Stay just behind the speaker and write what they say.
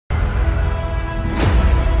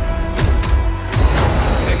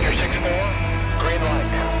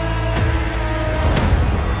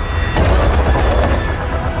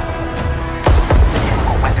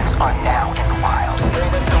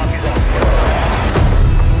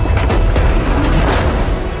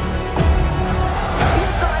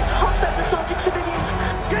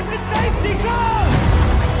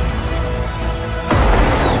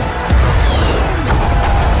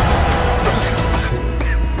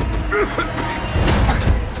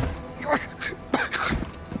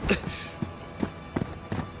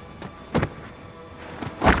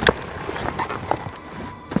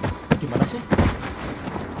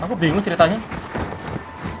Bingung ceritanya.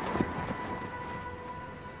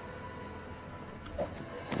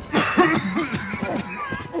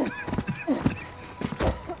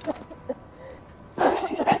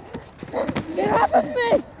 Get off of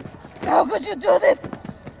me! How could you do this?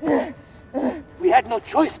 We had no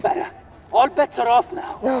choice, Bara. All bets are off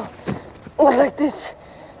now. No, not like this.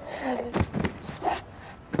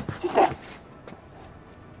 Sister.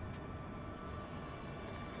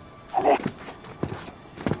 Alex.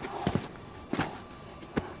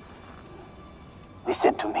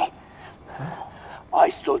 Listen to me. I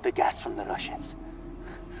stole the gas from the Russians.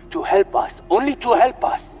 To help us. Only to help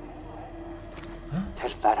us.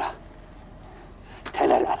 Tell Farah. Tell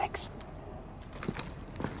her, Alex.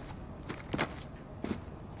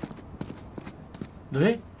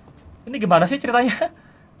 Doi, ini gimana sih ceritanya?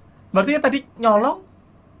 Berarti yang tadi nyolong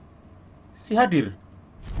si Hadir.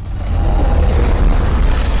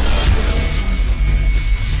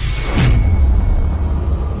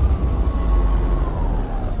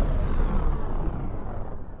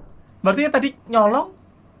 Berarti yang tadi nyolong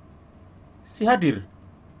si Hadir.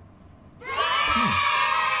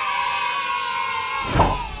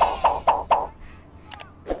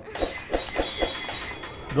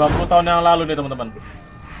 20 tahun yang lalu nih teman-teman.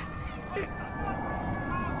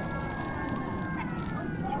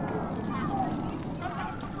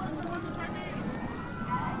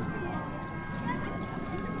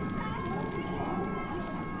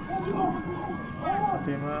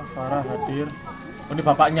 Fatima, Farah, Hadir. Oh, ini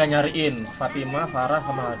bapaknya nyariin Fatima, Farah,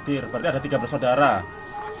 sama Hadir. Berarti ada 3 bersaudara.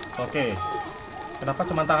 Oke. Kenapa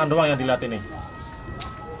cuma tangan doang yang dilihat ini?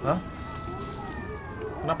 Hah?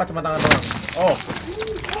 Kenapa cuma tangan doang? Oh.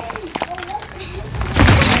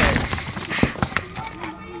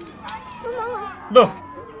 Loh.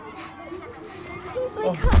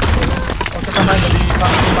 Oh, kita main jadi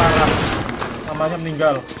Farah. Namanya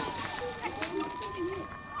meninggal.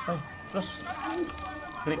 Terus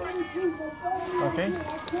klik. Oke.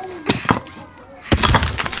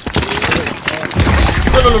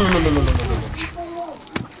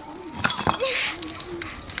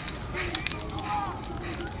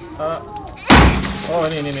 Oh,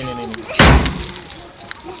 ini.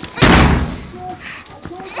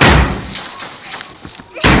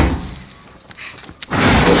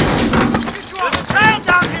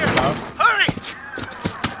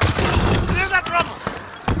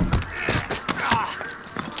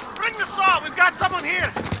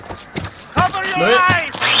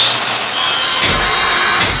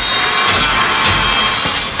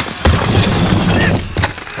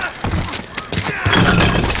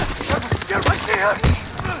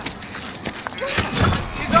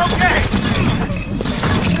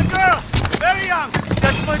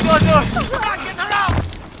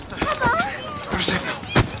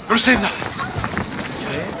 Rosenda!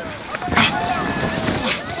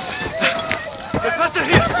 There's Master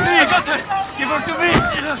here! I got her! Give her to me!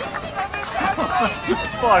 Oh, you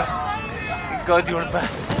poor! Thank God you're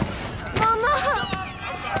back. Mama!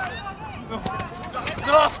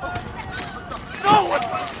 No! No!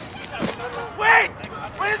 Wait!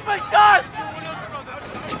 Where is my son?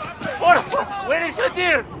 Where is your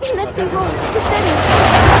dear? We left him go to study.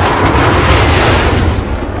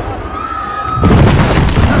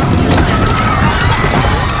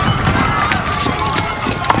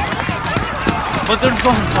 But they're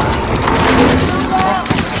gone.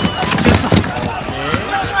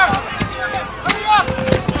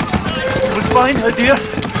 We'll find her, dear,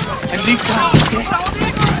 and leave town, okay?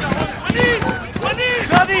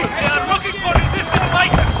 Johnny! They are looking for resistant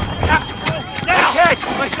fighters! We have to go now! Okay,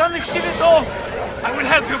 my son is still at home. I will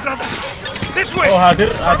help you, brother. This way! Oh,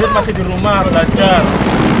 Hadir masih di rumah belajar.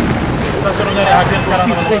 Kita suruh nyari Hadir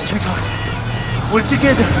sekarang, teman-teman. We're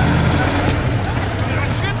together.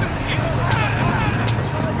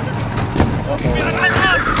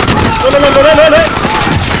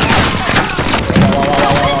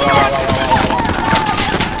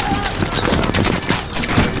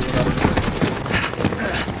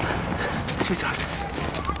 Sweetheart,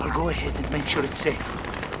 I'll go ahead and make sure it's safe.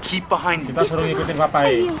 Keep behind me. Kita suruh ngikutin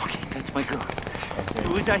papai. Okay, that's my girl.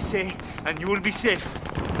 Do as I say, and you will be safe.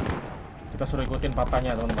 Kita suruh ikutin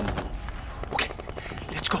papanya, teman-teman. Okay,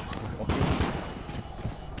 let's go. Oke.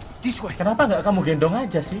 This way. Kenapa nggak kamu gendong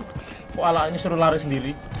aja sih? Kok alaknya suruh lari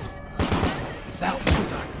sendiri? Now,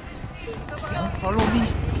 sweetheart. Follow me.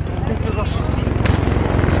 Don't let the Russians see you.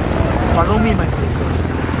 Follow me, my pretty girl.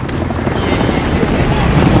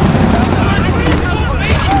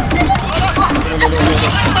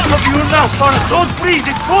 Up you now, Farah. Don't freeze.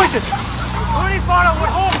 It's poison. Hurry, Farah. We're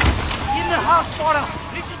home. In the house, Farah.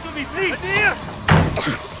 Listen to me, please. Adir!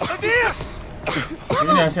 Adir!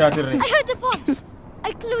 Ini yang si hadir nih. I heard the bombs.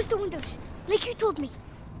 I closed the windows, like you told me.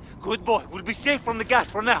 Good boy. We'll be safe from the gas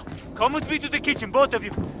for now. Come with me to the kitchen, both of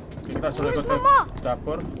you. Oke, kita suruh ikut ke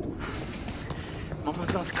dapur.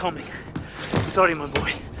 Mama's not coming. Sorry, my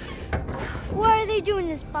boy. Why are they doing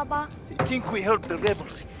this, Baba? They think we helped the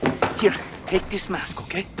rebels. Here, take this mask,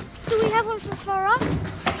 okay? Do we have one for Farah?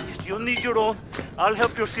 If you need your own, I'll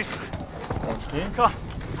help your sister. Oke. Come.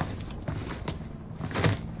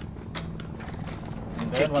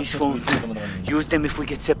 Dan Take these waktu phones. itu, teman-teman. Use them if we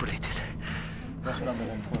get separated. Kita sudah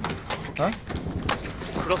ambil handphone. Hah?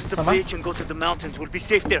 Cross the Sama? bridge and go to the mountains. We'll be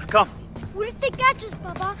safe there. Come. What if they catch us,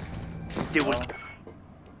 Baba? They will.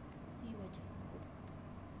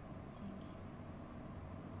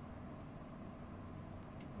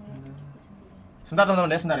 Sebentar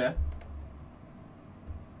teman-teman ya, sebentar ya.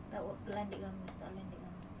 Tak land di kamu, tak land di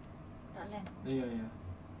kamu. Tak land. Iya.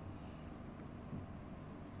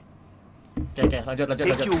 Oke, lanjut.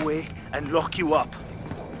 Take you away and lock you up.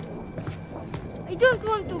 I don't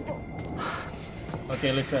want to go.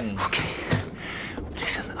 Oke, listen. Okay.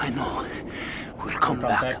 Listen, I know. We'll come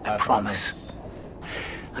back, I promise.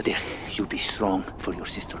 Adair, you be strong for your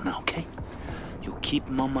sister now, okay? You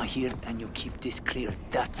keep Mama here and you keep this clear.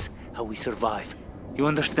 That's how we survive. You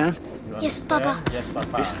understand? Yes, Papa. Yes,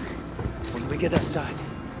 Papa. Listen, when we get outside,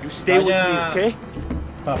 you stay with me, okay?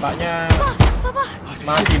 Bapaknya Papa.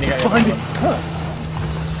 mati nih kayaknya.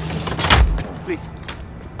 Please.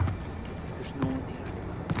 There's no one here.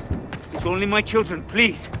 It's only my children,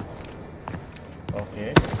 please.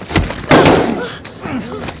 Oke.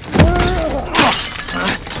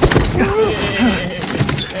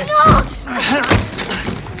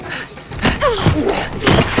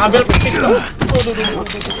 Ambil pistol.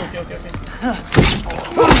 Oke.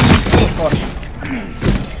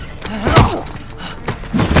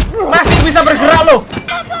 Masih bisa bergerak loh.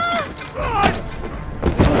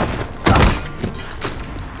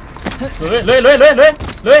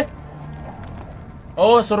 Lue.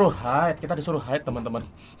 Oh, suruh hide. Kita disuruh hide, teman-teman.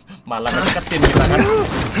 Malah ngedeketin kita kan.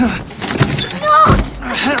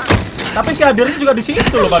 Tapi si hadirnya juga di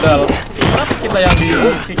situ loh padahal. Kenapa kita yang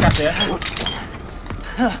disikat ya?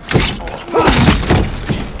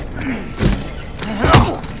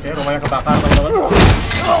 Oke, rumahnya kebakar, teman-teman.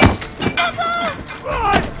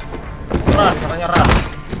 Katanya rah.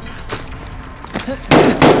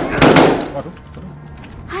 Waduh.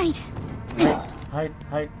 Hide. Hide.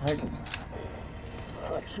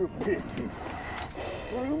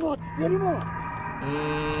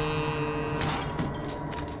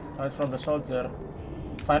 Hide from the soldier.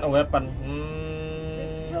 Find a weapon.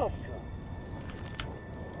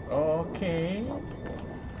 Oke.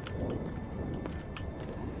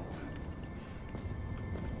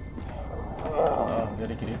 Oh,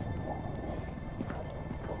 dari kiri.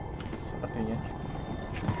 Sepertinya.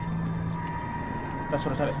 Kita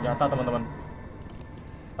suruh cari senjata, teman-teman.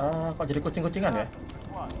 Kok jadi kucing-kucingan ya?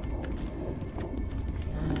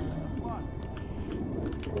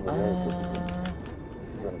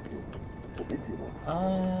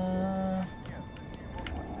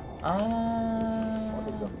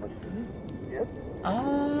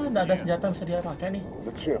 Nggak ada senjata yang bisa dia pakai nih.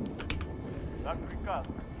 Зачем? Так приказ.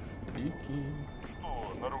 Iki.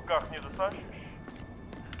 Что, на руках не дотащишь?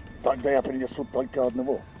 Тогда я принесу только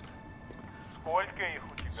одного. Сколько их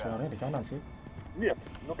у тебя? Suaranya di kanan sih. Нет,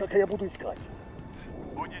 но как я буду искать?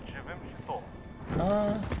 Будет живым щитом.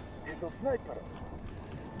 Это снайпер.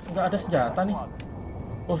 Nggak ada senjata nih.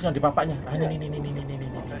 Oh, yang di bapaknya. Ini.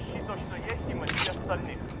 Тащи то, что есть, и мочи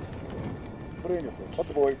остальных. Принято.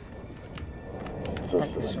 Отбой.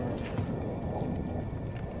 Засада.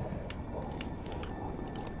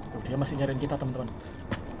 Tuh, dia masih nyariin kita, teman-teman.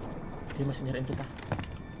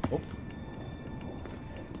 Oh.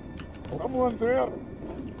 Someone there?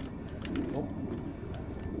 Oh.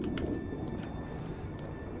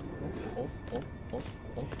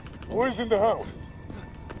 Who is in the house?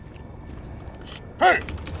 Hey!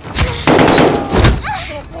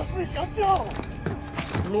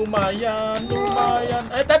 Lumayan. My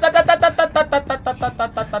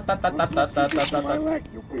leg,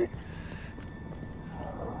 you bitch!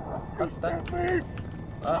 Is that me?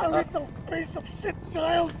 A little piece of shit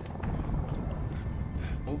child!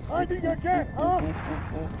 Hiding again, huh?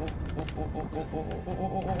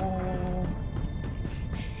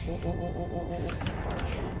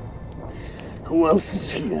 Who else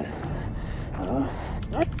is here? Huh?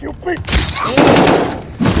 Not you bitch!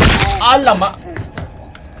 Alamak.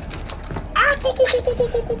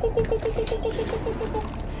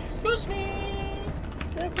 Excuse me.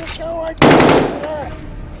 This is how I do it!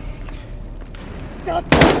 Just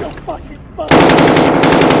like your fucking father!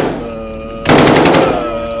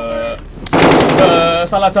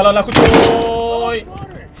 Salah jalan aku cuy.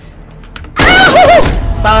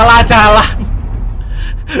 Salah jalan.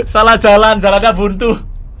 Salah jalan, jalannya buntu.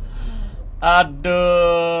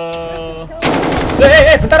 Aduh.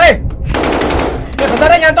 Bentar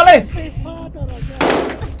bentar nyantol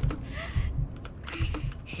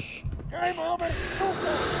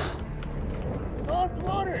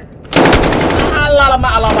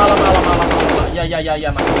Alamak. Ya,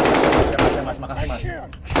 mas. Makasih, mas.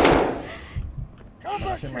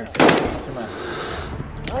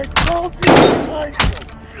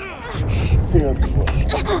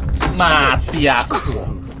 Mati aku.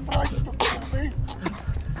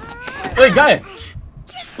 Enggak.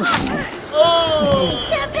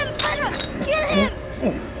 Stab him, Farah! Kill him!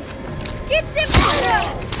 Get them, Farah!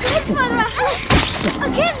 Good, Farah!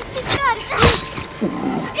 Again, sister!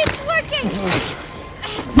 It's working!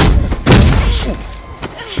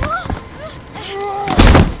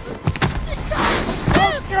 Sister!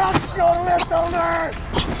 Just your little man!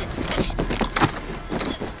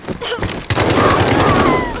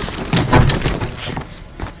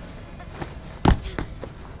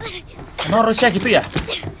 Emang Rusia gitu ya?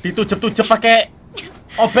 Ditujep-tujep pakai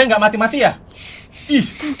obeng nggak mati-mati ya? Ih.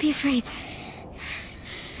 Don't be afraid.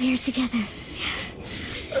 We are together.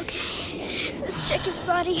 Okay, let's check his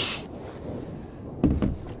body.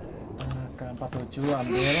 AK-47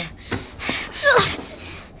 ambil.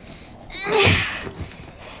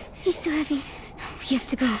 He's too heavy. We have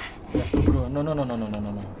to go. No.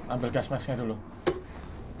 Ambil gas masknya dulu.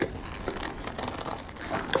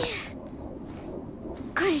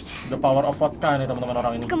 Good. The power of vodka nih teman-teman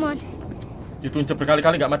orang ini. Come on. Dituncep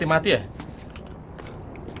berkali-kali nggak mati-mati ya?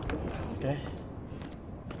 Oke.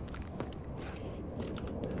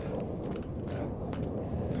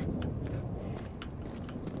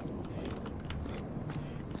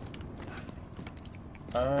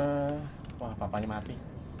 Wah, papanya mati.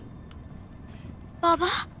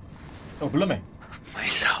 Papa? Oh, belum ya? My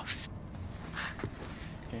love.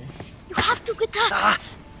 Oke. You have to get up.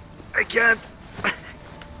 I can't.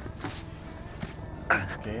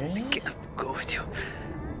 Oke. I can't go with you.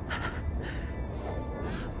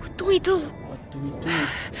 What do we do? What do we do?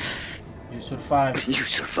 You survive. You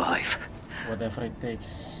survive. Whatever it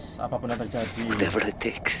takes. Apapun yang terjadi. Whatever it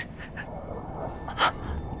takes.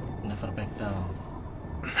 Never back down.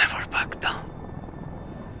 Never back down.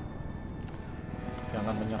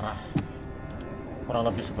 Jangan menyerah. Kurang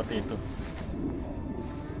lebih seperti itu.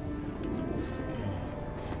 Oke.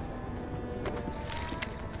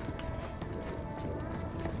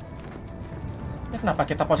 Ini kenapa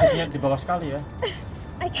kita posisinya di bawah sekali ya?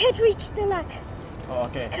 I can't reach the ladder. Oh,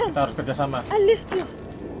 oke. Kita harus kerjasama. I'll lift you.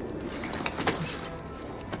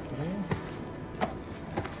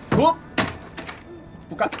 Hup!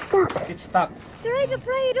 Buka. It's stuck. Try to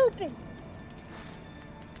pry it open.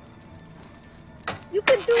 You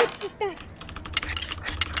can do it, sister.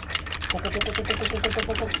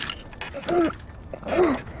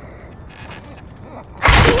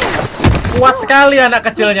 Kuat sekali anak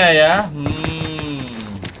kecilnya ya.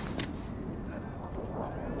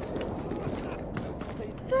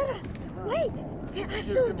 Farah, wait. There are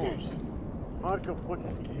soldiers.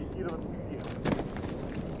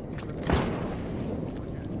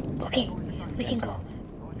 Okay, we can go.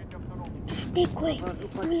 Just stay quiet.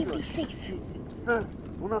 We'll be safe. Сэр,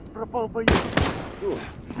 у нас пропал боец.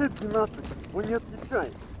 Ш-12, он не отвечает.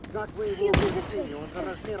 Как вы его увидели? Он за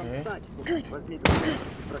размером с тачку. Good. Возьмите.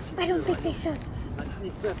 I don't think they saw us. Начни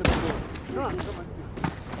с этого. Да, командир.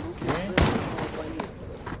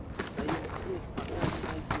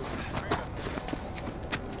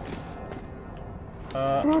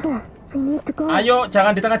 Brother, we need to go. Ayo,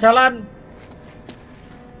 jangan di tengah jalan.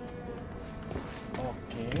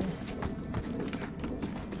 Oke.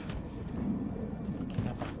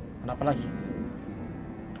 Kenapa lagi?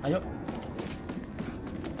 Ayo.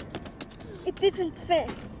 It isn't fair.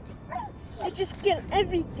 I just kill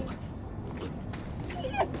everything.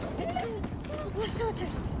 More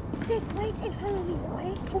soldiers. Stay quiet and follow me,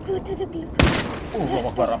 okay? We'll go to the beach.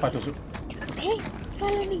 Akbar, apa itu? Okay,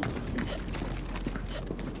 follow me.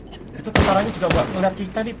 Itu tentaranya juga buat ngeliat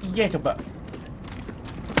kita nih, piye coba.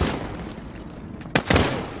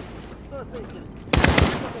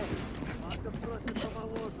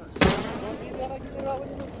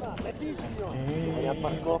 Говорят, в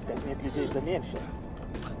парковках нет людей за меньше.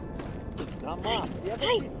 Дома все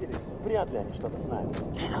почистили. Вряд ли они что-то знают.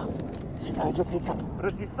 Тихо. Сюда идет Виктор.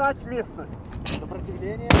 Прочесать местность.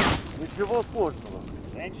 Сопротивление? Ничего сложного.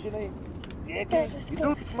 Женщины, дети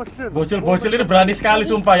идут с машины. Bocil-bocil ini berani sekali,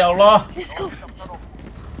 sumpah ya Allah. Let's go.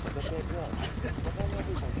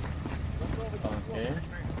 Oke.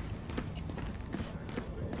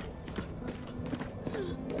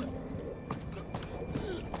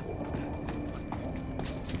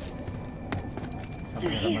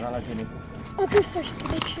 through Ada here. mana lagi nih? I'll go first to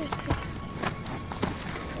make sure it's safe.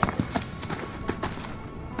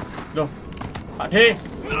 Loh, Pak D.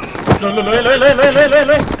 Loh.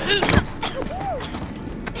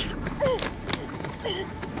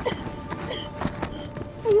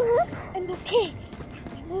 I'm okay.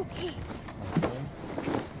 I'm okay.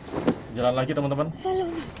 Jalan lagi teman-teman. Follow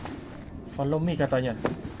me. Follow me katanya.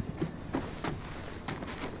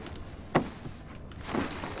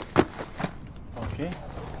 Oke.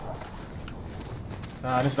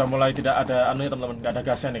 Nah, ini sudah mulai tidak ada anunya teman-teman, nggak ada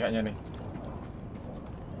gasnya nih kayaknya nih.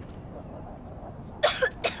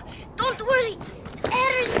 Don't worry.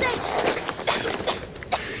 Air is safe.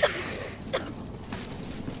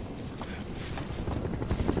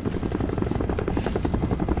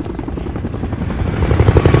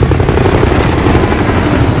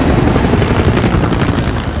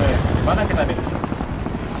 Mana kita nih?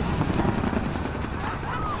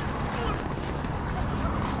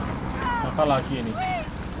 Siapa lagi ini? 2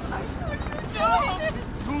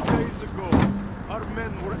 days ago, our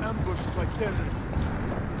men were ambushed by terrorists.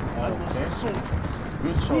 I Okay. lost soldiers.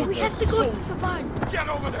 Good We soldier. have to go to the barn. Get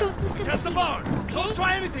over there! Don't look at Against the me, barn! okay? Don't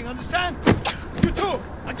try anything, understand? You too!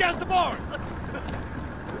 Against the barn!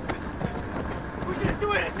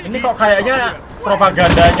 Ini kok kayaknya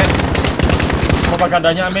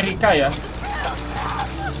propagandanya Amerika ya,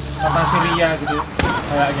 tentang Syria gitu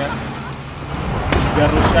kayaknya. Biar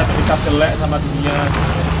Rusia terikat jelek sama dunia.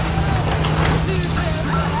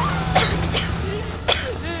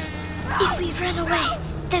 If we run away,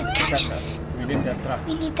 they'll catch us. We need that truck.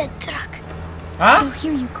 We need that truck. Hah? They'll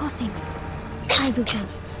hear you coughing. I will go.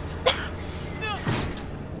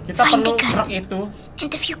 Kita Find perlu the gun. truk itu. And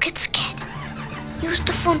if you get scared, use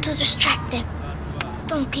the phone to distract them.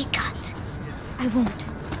 Don't get caught. I won't.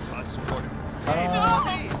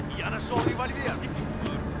 Я нашел револьвер!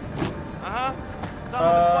 Ага. Сам А.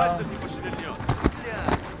 этот пальцем не пошевельнет.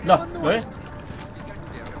 Loh, loh.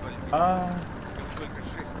 Только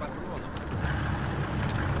 6 патронов.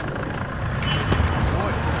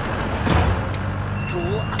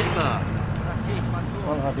 Классно!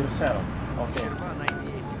 Call hadir sel. Oke, Найди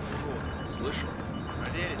этих уродов. Слышал?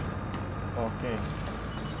 Проверить. oke.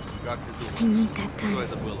 Как ты I думаешь, need that что gun.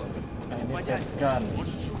 это было? Ini kan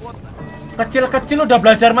Может, животное? kecil-kecil udah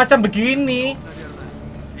belajar macam begini. Наверное,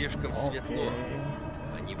 слишком светло.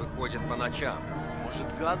 Они выходят по ночам. Может,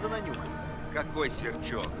 газа нанюхались? Какой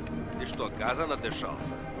сверчок? Ты что, газа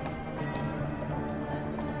надышался?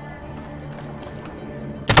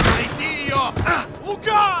 Найди ее!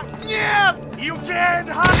 Лука! Нет! You can't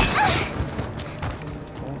hide!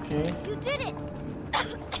 Oke. You did it!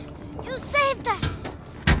 You saved us!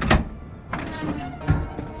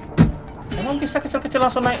 Emang bisa kecil-kecil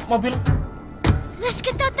langsung naik mobil? Let's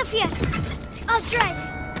get out of here! I'll drive!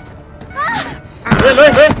 Ah! Loh.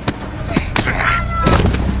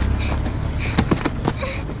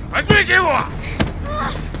 Возьмите его!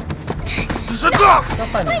 Жигок!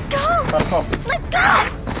 Siapa nih? Let go! CakCop. Let go!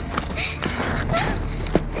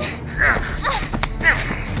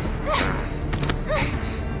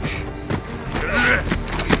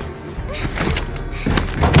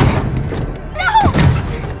 No!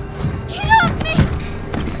 Get off me!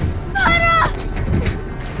 Para!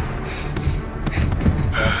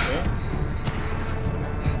 Oke.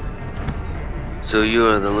 So you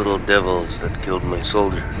are the little devils that killed my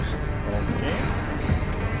soldiers. Oke.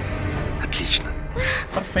 Отлично.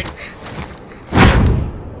 Perfect.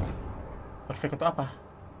 Perfect untuk apa?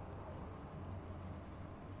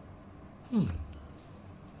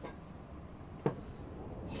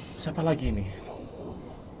 Siapa lagi ini?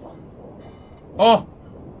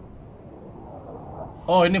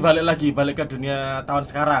 Oh, ini balik ke dunia tahun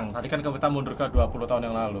sekarang. Tadi kan kita mundur ke 20 tahun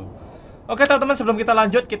yang lalu. Oke teman-teman, sebelum kita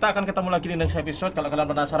lanjut, kita akan ketemu lagi di next episode. Kalau kalian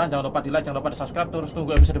penasaran, jangan lupa di like, jangan lupa di subscribe, terus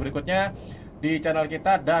tunggu episode berikutnya di channel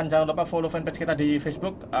kita. Dan jangan lupa follow fanpage kita di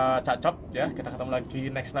Facebook, CakCop ya. Kita ketemu lagi di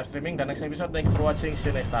next live streaming dan next episode. Thank you for watching,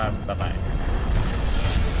 see you next time, bye bye.